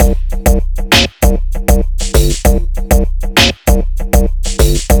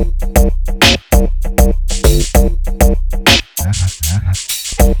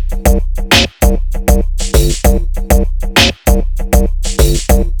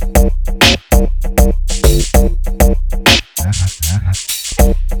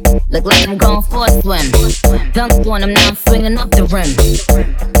swim. Dunked on him, now I'm swinging off the rim.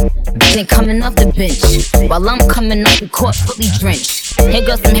 Bitch ain't coming off the bench while I'm coming off the court fully drenched. Here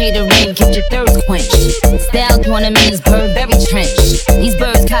goes some hater rain, get your thirst quenched. Style doing him in his Burberry trench. These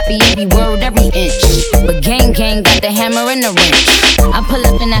birds copy every word, every inch. But gang got the hammer and the wrench. I pull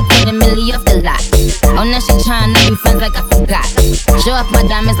up in that $250,000 off the lot. Oh, now she trying to be friends like I forgot. Show off my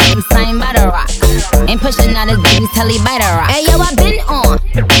diamonds like I'm signed by the rock. Ain't pushing out his baby's telly by the rock. Hey yo, I been on,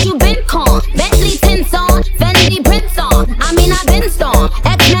 you been con. Bentley tints on, Fendi prints on. I mean I been storm,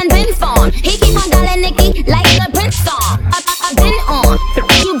 X-Men been formed. He keep on dialing Nicki like the Prince song. I been on,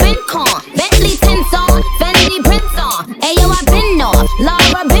 you been con. Bentley tints on, Fendi prints on. Hey yo, I been off,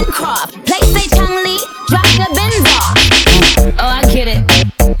 Laura been Croft. Play say Chung Lee, drop the Benz off. Oh, I get it.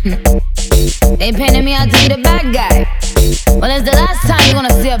 They painted me out to be the bad guy. Well, it's the last time you're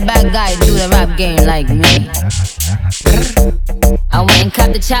gonna see a bad guy do the rap game like me. I went and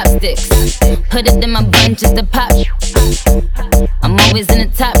caught the chopsticks, put it in my bun just to pop. I'm always in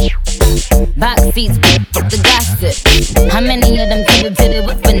the top. Box seats, the gossip. How many of them could've did it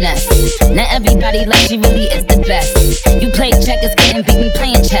with finesse? Now everybody like she really is the best. You play checkers, couldn't beat me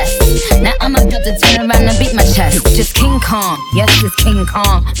playing chess. Now I'm about to turn around and beat my chest. Just King Kong, yes it's King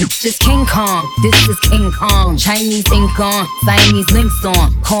Kong. Just King Kong, this is King Kong. Chinese ink on, Siamese links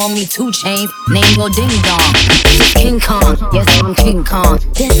on. Call me 2 Chains, name go ding dong. Just King Kong, yes I'm King Kong.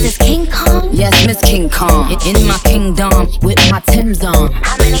 This is King Kong, yes Miss King Kong. In my kingdom with my Timbs on.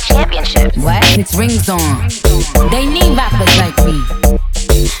 How many championships? What? 6 rings on. They need rappers like me.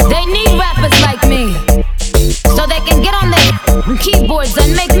 They need rappers like me, so they can get on their keyboards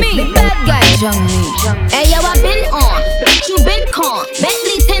and make me the bad guy, Chung Lee. Hey yo, I been on, you been con.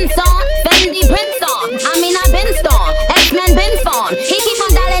 Bentley tints on, Fendi prints on. I mean I been storm, X-Men been formed. He keep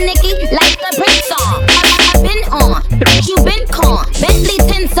on dialing Nicki like the Prince song. I been on, you been con. Bentley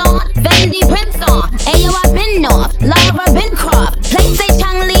tints on, Fendi prints on. Hey yo, I been off, Laura been Croft.